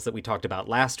Details that we talked about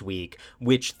last week,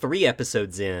 which 3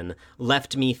 episodes in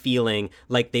left me feeling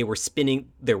like they were spinning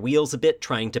their wheels a bit,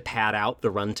 trying to pad out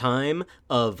the runtime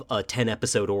of a 10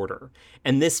 episode order.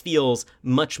 And this feels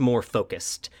much more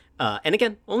focused. And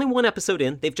again, only 1 episode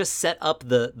in, they've just set up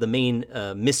the main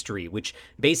mystery, which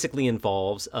basically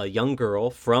involves a young girl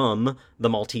from the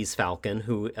Maltese Falcon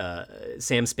who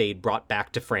Sam Spade brought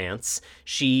back to France.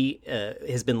 She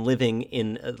has been living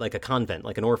in like a convent,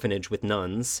 like an orphanage with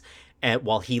nuns,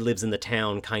 while he lives in the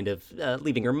town, kind of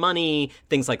leaving her money,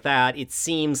 things like that. It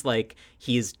seems like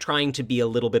he is trying to be a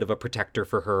little bit of a protector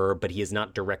for her, but he is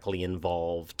not directly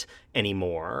involved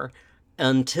anymore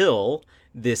until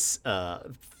this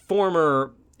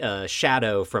former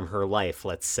shadow from her life,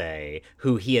 let's say,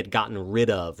 who he had gotten rid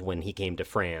of when he came to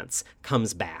France,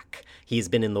 comes back. He's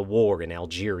been in the war in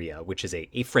Algeria, which is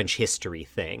a French history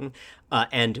thing.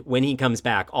 And when he comes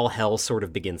back, all hell sort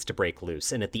of begins to break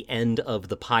loose. And at the end of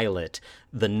the pilot,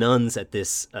 the nuns at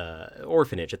this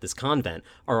orphanage, at this convent,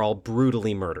 are all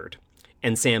brutally murdered.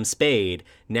 And Sam Spade,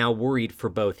 now worried for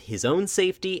both his own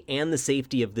safety and the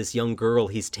safety of this young girl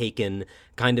he's taken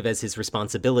kind of as his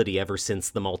responsibility ever since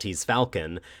the Maltese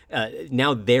Falcon,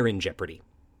 now they're in jeopardy.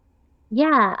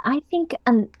 Yeah, I think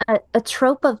a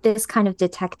trope of this kind of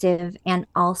detective and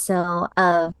also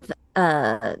of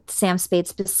Sam Spade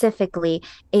specifically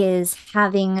is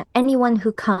having anyone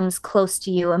who comes close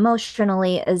to you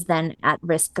emotionally is then at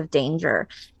risk of danger.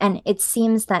 And it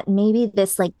seems that maybe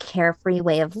this like carefree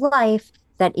way of life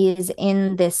that is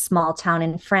in this small town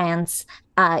in France,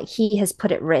 he has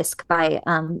put at risk by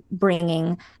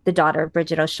bringing the daughter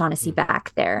Bridget O'Shaughnessy Mm.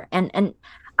 back there.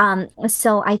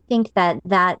 So I think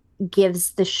that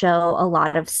gives the show a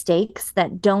lot of stakes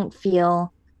that don't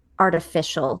feel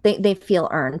artificial. They feel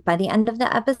earned by the end of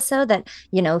the episode that,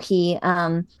 he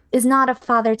is not a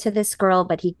father to this girl,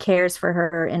 but he cares for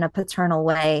her in a paternal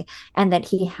way, and that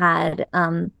he had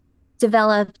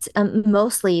developed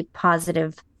mostly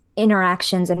positive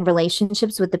interactions and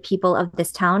relationships with the people of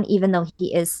this town, even though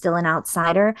he is still an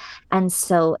outsider. And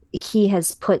so he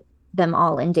has put them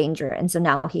all in danger. And so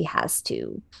now he has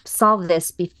to solve this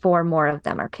before more of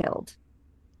them are killed.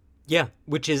 Yeah,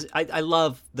 which is, I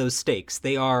love those stakes.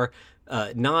 They are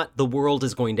not the world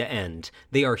is going to end.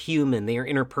 They are human, they are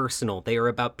interpersonal, they are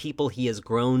about people he has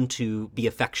grown to be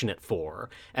affectionate for,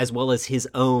 as well as his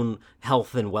own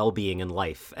health and well being in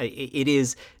life. It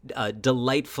is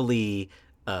delightfully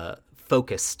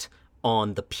focused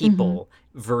on the Mm-hmm. people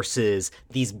versus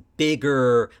these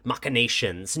bigger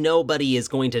machinations. Nobody is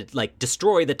going to like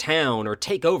destroy the town or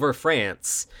take over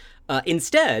France.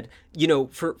 Instead,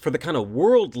 for the kind of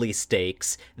worldly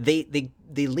stakes, they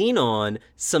lean on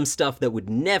some stuff that would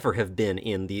never have been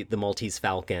in the Maltese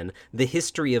Falcon, the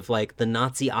history of like the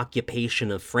Nazi occupation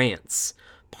of France.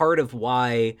 Part of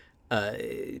why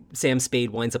Sam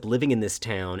Spade winds up living in this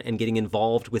town and getting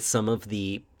involved with some of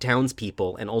the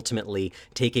townspeople and ultimately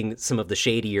taking some of the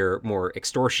shadier, more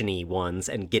extortion-y ones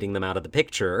and getting them out of the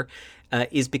picture,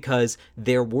 is because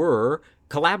there were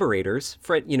collaborators,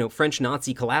 French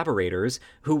Nazi collaborators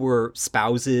who were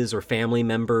spouses or family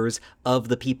members of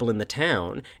the people in the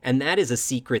town. And that is a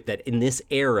secret that in this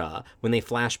era, when they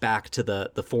flash back to the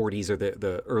 40s or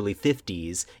the early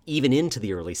 50s, even into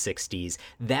the early 60s,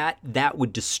 that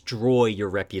would destroy your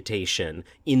reputation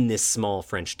in this small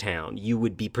French town. You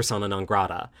would be persona non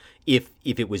grata if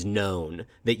it was known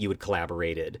that you had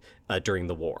collaborated during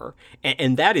the war.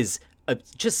 And that is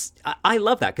I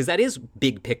love that because that is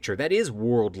big picture, that is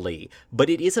worldly, but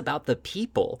it is about the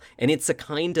people, and it's a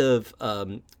kind of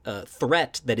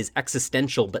threat that is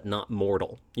existential but not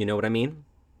mortal. You know what I mean?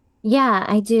 Yeah,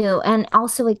 I do. And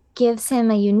also, it gives him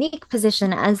a unique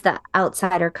position as the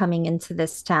outsider coming into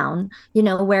this town,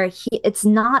 where it's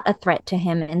not a threat to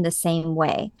him in the same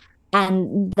way.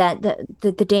 And that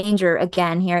the danger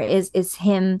again here is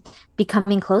him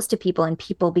becoming close to people and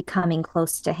people becoming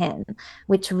close to him,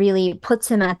 which really puts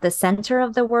him at the center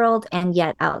of the world and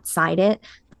yet outside it.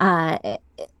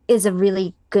 Is a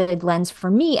really good lens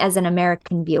for me as an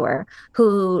American viewer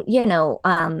who,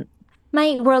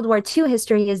 My World War II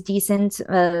history is decent.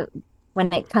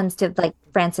 When it comes to like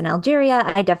France and Algeria,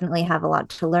 I definitely have a lot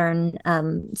to learn.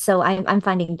 So I'm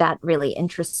finding that really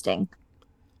interesting.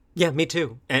 Yeah, me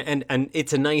too. And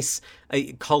it's a nice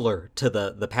color to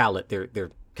the palette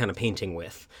they're kind of painting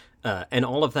with, and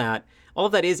all of that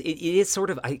is it is sort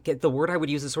of I get the word I would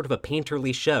use is sort of a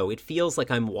painterly show. It feels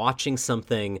like I'm watching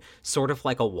something sort of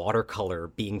like a watercolor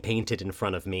being painted in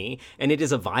front of me, and it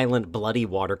is a violent, bloody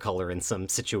watercolor in some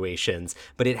situations,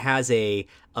 but it has a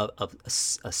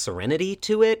serenity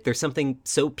to it. There's something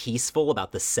so peaceful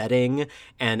about the setting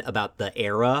and about the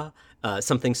era,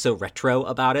 something so retro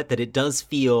about it that it does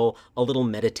feel a little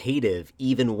meditative,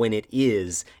 even when it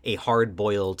is a hard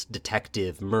boiled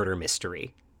detective murder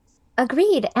mystery.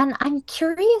 Agreed. And I'm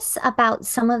curious about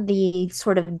some of the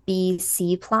sort of B,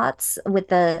 C plots with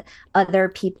the other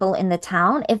people in the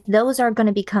town, if those are going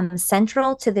to become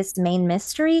central to this main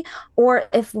mystery, or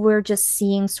if we're just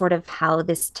seeing sort of how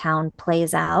this town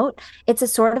plays out. It's a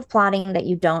sort of plotting that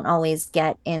you don't always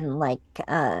get in like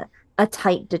a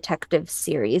tight detective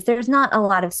series. There's not a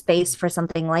lot of space for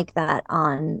something like that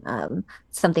on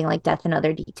something like Death and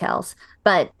Other Details.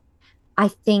 But I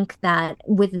think that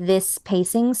with this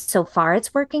pacing, so far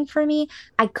it's working for me.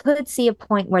 I could see a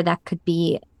point where that could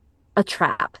be a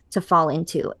trap to fall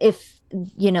into if,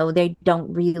 they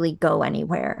don't really go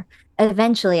anywhere.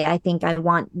 Eventually, I think I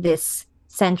want this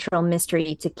central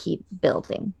mystery to keep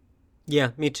building.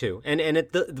 Yeah, me too. And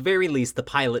at the very least, the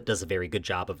pilot does a very good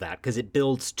job of that because it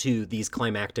builds to these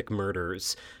climactic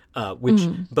murders, which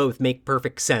Mm. both make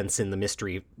perfect sense in the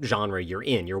mystery genre you're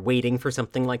in. You're waiting for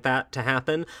something like that to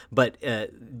happen, but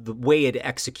the way it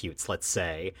executes, let's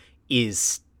say,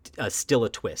 is still a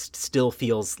twist, still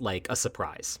feels like a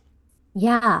surprise.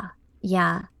 Yeah,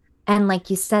 yeah. And like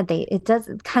you said, it does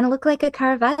kind of look like a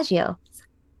Caravaggio.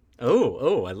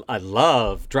 I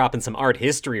love dropping some art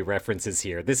history references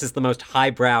here. This is the most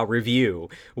highbrow review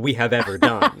we have ever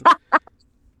done.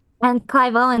 And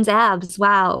Clive Owen's abs,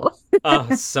 wow.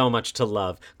 Oh, so much to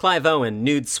love. Clive Owen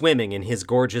nude swimming in his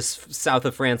gorgeous south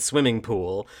of France swimming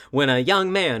pool when a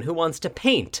young man who wants to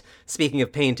paint, speaking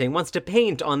of painting, wants to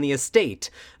paint on the estate,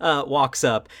 walks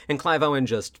up, and Clive Owen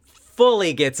just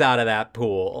fully gets out of that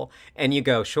pool. And you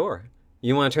go, sure,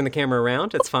 you want to turn the camera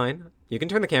around? It's fine. You can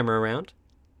turn the camera around.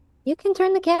 You can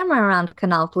turn the camera around,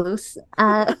 Canal Plus.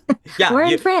 We're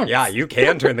in Yeah, France. you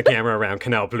can turn the camera around,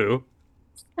 Canal Bleu.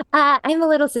 I'm a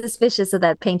little suspicious of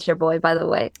that painter boy, by the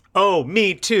way. Oh,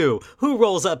 me too. Who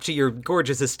rolls up to your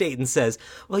gorgeous estate and says,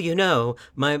 "Well,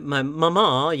 my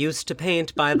mama used to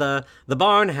paint by the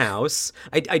barn house."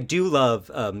 I do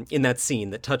love in that scene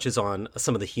that touches on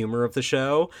some of the humor of the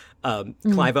show. Mm.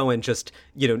 Clive Owen just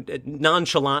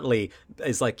nonchalantly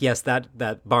is like, "Yes,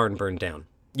 that barn burned down.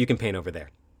 You can paint over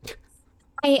there."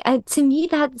 To me,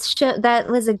 that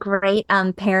was a great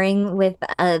pairing with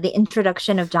the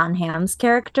introduction of John Hamm's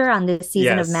character on this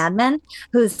season of Yes, Mad Men,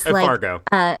 who's like, Fargo.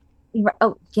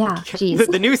 oh yeah, geez,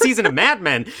 The new season of Mad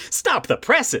Men. Stop the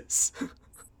presses.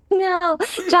 no,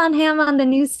 John Hamm on the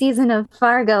new season of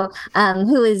Fargo,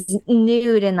 who is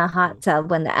nude in the hot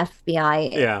tub when the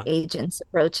FBI Yeah. agents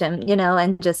approach him,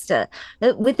 and just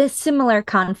with a similar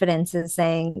confidence is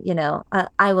saying,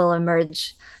 I will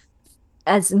emerge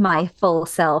as my full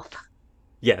self.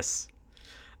 Yes.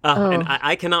 And Oh,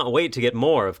 I cannot wait to get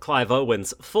more of Clive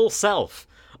Owen's full self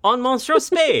on Monstro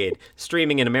Spade,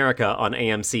 streaming in America on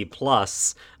AMC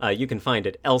Plus. You can find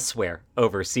it elsewhere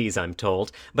overseas, I'm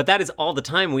told. But that is all the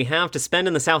time we have to spend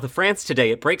in the south of France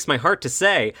today. It breaks my heart to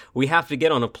say we have to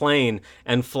get on a plane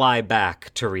and fly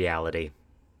back to reality.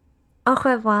 au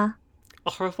revoir.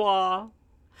 Au revoir.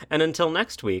 And until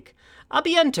next week, a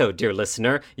biento, dear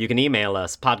listener. You can email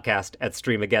us,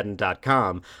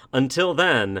 podcast@streamageddon.com. Until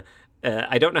then,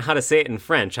 I don't know how to say it in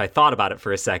French. I thought about it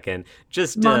for a second.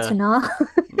 Just, Maintenant.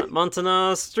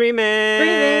 Maintenant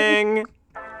Streaming. streaming!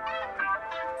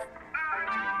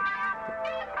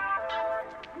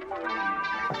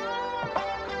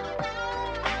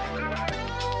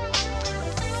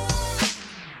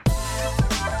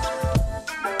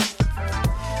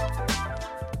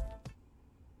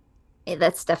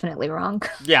 That's definitely wrong.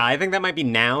 Yeah, I think that might be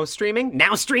now streaming.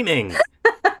 Now streaming!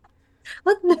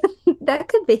 Well, that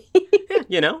could be.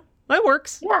 Yeah, that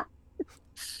works. Yeah.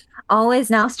 Always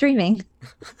now streaming.